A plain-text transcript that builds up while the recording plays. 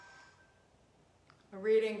A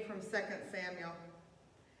reading from 2 Samuel.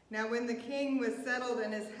 Now when the king was settled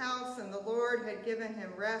in his house and the Lord had given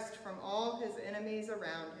him rest from all his enemies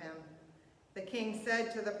around him, the king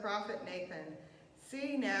said to the prophet Nathan,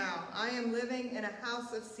 "See now, I am living in a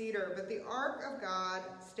house of cedar, but the ark of God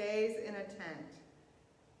stays in a tent."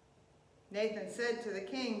 Nathan said to the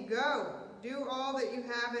king, "Go, do all that you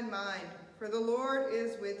have in mind, for the Lord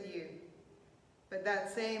is with you." But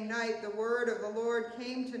that same night the word of the Lord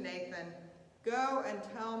came to Nathan, "Go and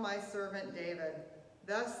tell my servant David,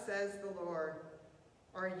 thus says the Lord,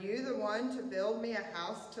 are you the one to build me a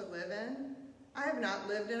house to live in? I have not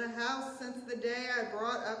lived in a house since the day I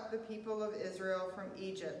brought up the people of Israel from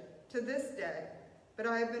Egypt to this day, but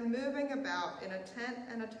I have been moving about in a tent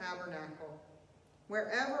and a tabernacle.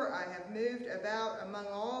 Wherever I have moved about among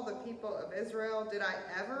all the people of Israel, did I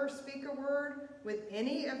ever speak a word with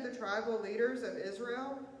any of the tribal leaders of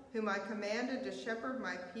Israel, whom I commanded to shepherd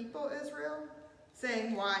my people Israel,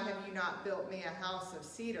 saying, 'Why have you not built me a house of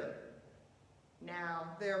cedar?'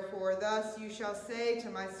 Now, therefore, thus you shall say to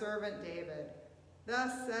my servant David,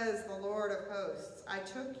 'Thus says the Lord of hosts, I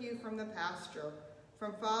took you from the pasture,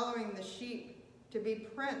 from following the sheep, to be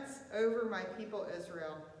prince over my people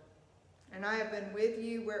Israel. And I have been with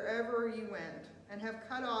you wherever you went, and have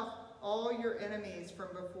cut off all your enemies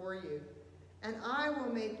from before you. And I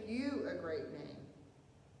will make you a great name,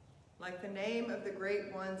 like the name of the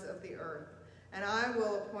great ones of the earth. And I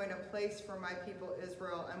will appoint a place for my people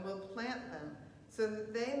Israel, and will plant them, so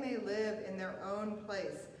that they may live in their own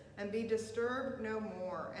place, and be disturbed no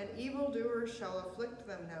more, and evildoers shall afflict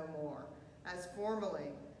them no more, as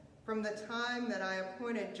formerly, from the time that I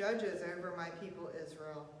appointed judges over my people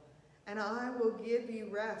Israel. And I will give you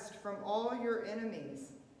rest from all your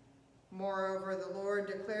enemies. Moreover, the Lord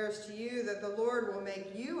declares to you that the Lord will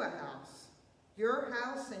make you a house. Your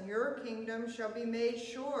house and your kingdom shall be made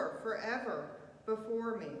sure forever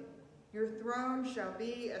before me. Your throne shall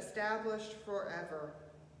be established forever."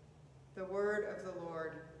 The word of the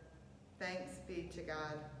Lord. Thanks be to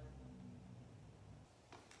God.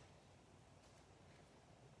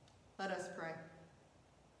 Let us pray.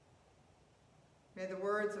 May the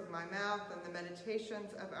words of my mouth and the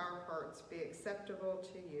meditations of our hearts be acceptable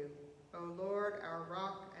to you, O Lord, our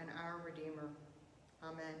rock and our Redeemer.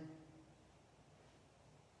 Amen.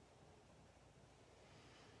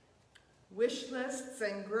 Wish lists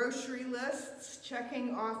and grocery lists,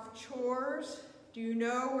 checking off chores. Do you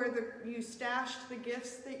know where you stashed the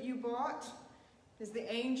gifts that you bought? Is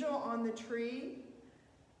the angel on the tree?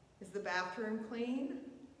 Is the bathroom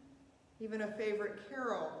clean? Even a favorite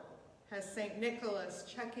carol has St. Nicholas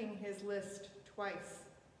checking his list twice.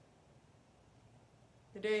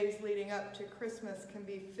 The days leading up to Christmas can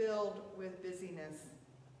be filled with busyness,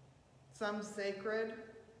 some sacred,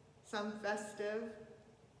 some festive,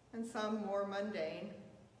 and some more mundane.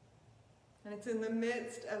 And it's in the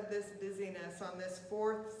midst of this busyness on this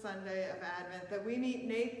fourth Sunday of Advent that we meet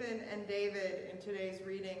Nathan and David in today's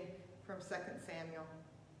reading from 2 Samuel.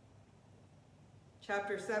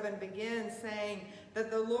 Chapter 7 begins saying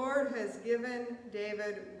that the Lord has given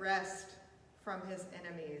David rest from his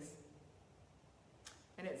enemies.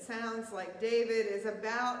 And it sounds like David is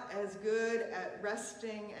about as good at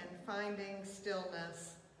resting and finding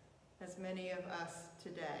stillness as many of us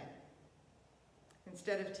today.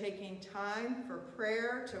 Instead of taking time for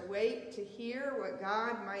prayer to wait to hear what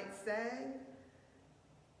God might say,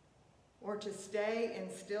 or to stay in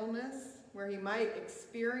stillness where he might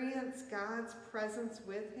experience God's presence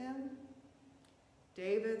with him,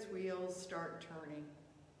 David's wheels start turning.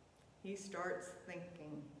 He starts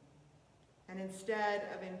thinking. And instead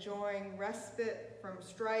of enjoying respite from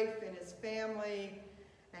strife in his family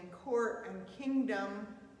and court and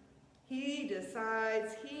kingdom, he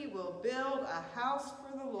decides he will build a house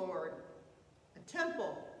for the Lord, a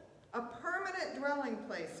temple, a permanent dwelling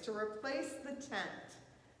place to replace the tent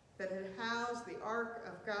that had housed the ark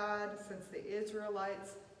of God since the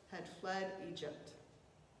Israelites had fled Egypt.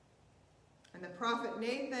 And the prophet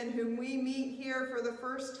Nathan, whom we meet here for the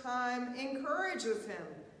first time, encourages him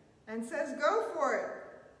and says, "Go for it.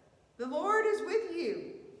 The Lord is with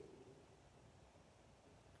you."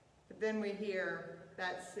 But then we hear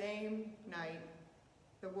that same night,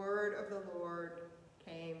 the word of the Lord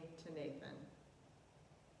came to Nathan.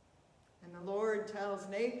 And the Lord tells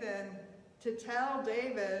Nathan to tell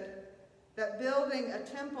David that building a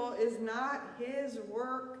temple is not his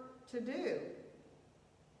work to do.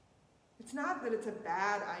 It's not that it's a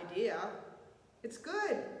bad idea. It's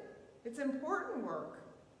good. It's important work.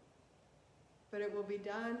 But it will be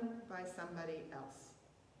done by somebody else.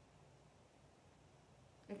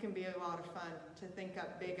 It can be a lot of fun to think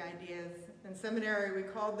up big ideas. In seminary, we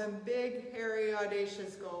called them big, hairy,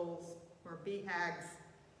 audacious goals, or BHAGs.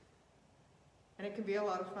 And it can be a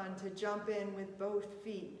lot of fun to jump in with both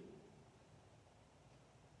feet.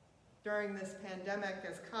 During this pandemic,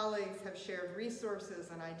 as colleagues have shared resources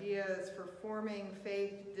and ideas for forming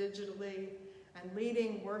faith digitally and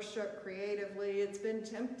leading worship creatively, it's been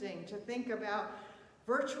tempting to think about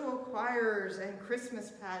virtual choirs and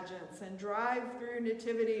Christmas pageants and drive-through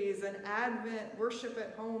nativities and Advent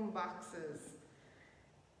worship-at-home boxes.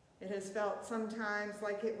 It has felt sometimes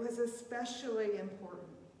like it was especially important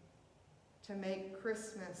to make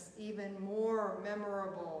Christmas even more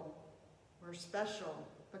memorable or special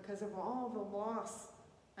because of all the loss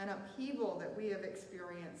and upheaval that we have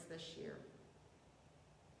experienced this year.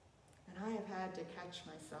 And I have had to catch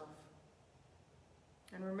myself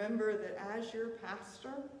and remember that as your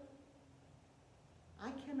pastor, I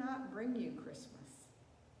cannot bring you Christmas.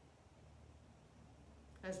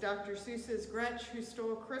 As Dr. Seuss's Grinch Who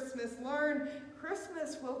Stole Christmas learned,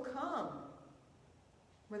 Christmas will come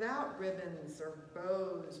without ribbons or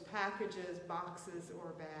bows, packages, boxes,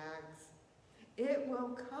 or bags. It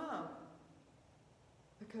will come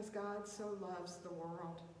because God so loves the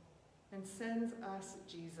world and sends us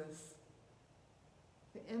Jesus,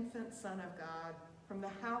 the infant Son of God, from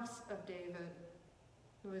the house of David,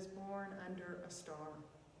 who is born under a star.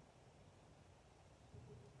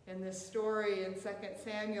 In this story in 2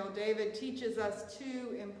 Samuel, David teaches us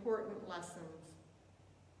two important lessons.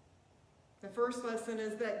 The first lesson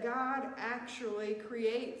is that God actually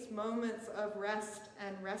creates moments of rest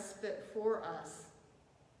and respite for us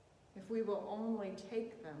if we will only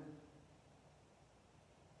take them.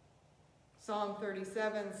 Psalm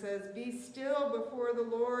 37 says, "Be still before the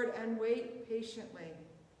Lord and wait patiently.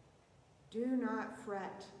 Do not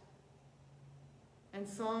fret." And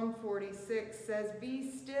Psalm 46 says, "Be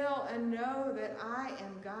still and know that I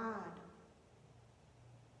am God."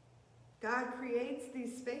 God creates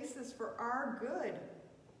these spaces for our good.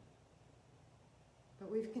 But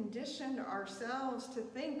we've conditioned ourselves to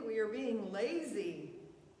think we are being lazy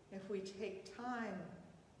if we take time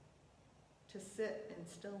to sit in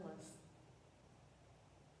stillness.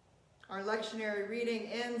 Our lectionary reading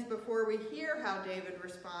ends before we hear how David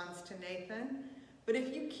responds to Nathan. But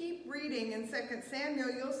if you keep reading in 2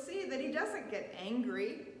 Samuel, you'll see that he doesn't get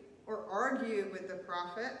angry or argue with the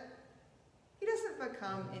prophet. He doesn't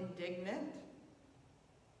become indignant.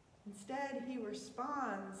 Instead, he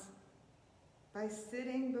responds by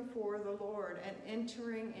sitting before the Lord and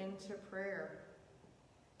entering into prayer,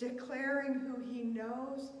 declaring who he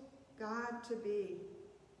knows God to be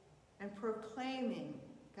and proclaiming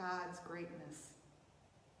God's greatness.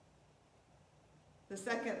 The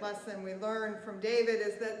second lesson we learn from David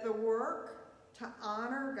is that the work to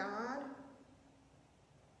honor God,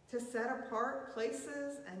 to set apart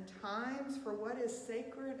places and times for what is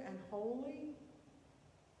sacred and holy,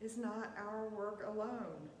 is not our work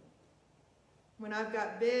alone. When I've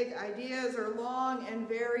got big ideas or long and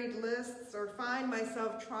varied lists, or find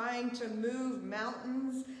myself trying to move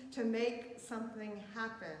mountains to make something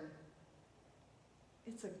happen,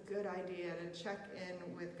 it's a good idea to check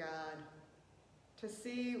in with God, to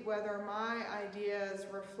see whether my ideas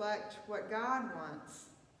reflect what God wants,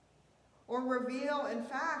 or reveal, in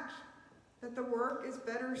fact, that the work is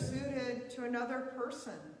better suited to another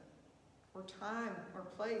person, or time, or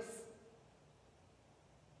place.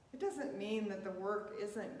 It doesn't mean that the work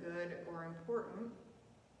isn't good or important,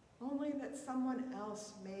 only that someone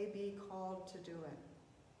else may be called to do it.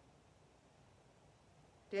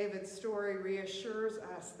 David's story reassures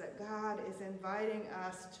us that God is inviting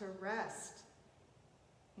us to rest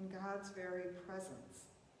in God's very presence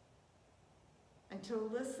and to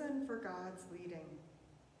listen for God's leading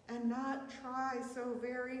and not try so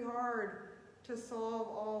very hard to solve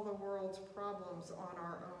all the world's problems on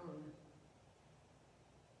our own.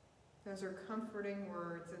 Those are comforting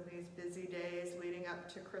words in these busy days leading up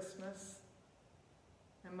to Christmas.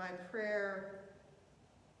 And my prayer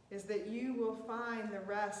is that you will find the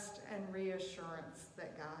rest and reassurance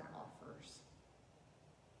that God offers.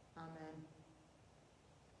 Amen.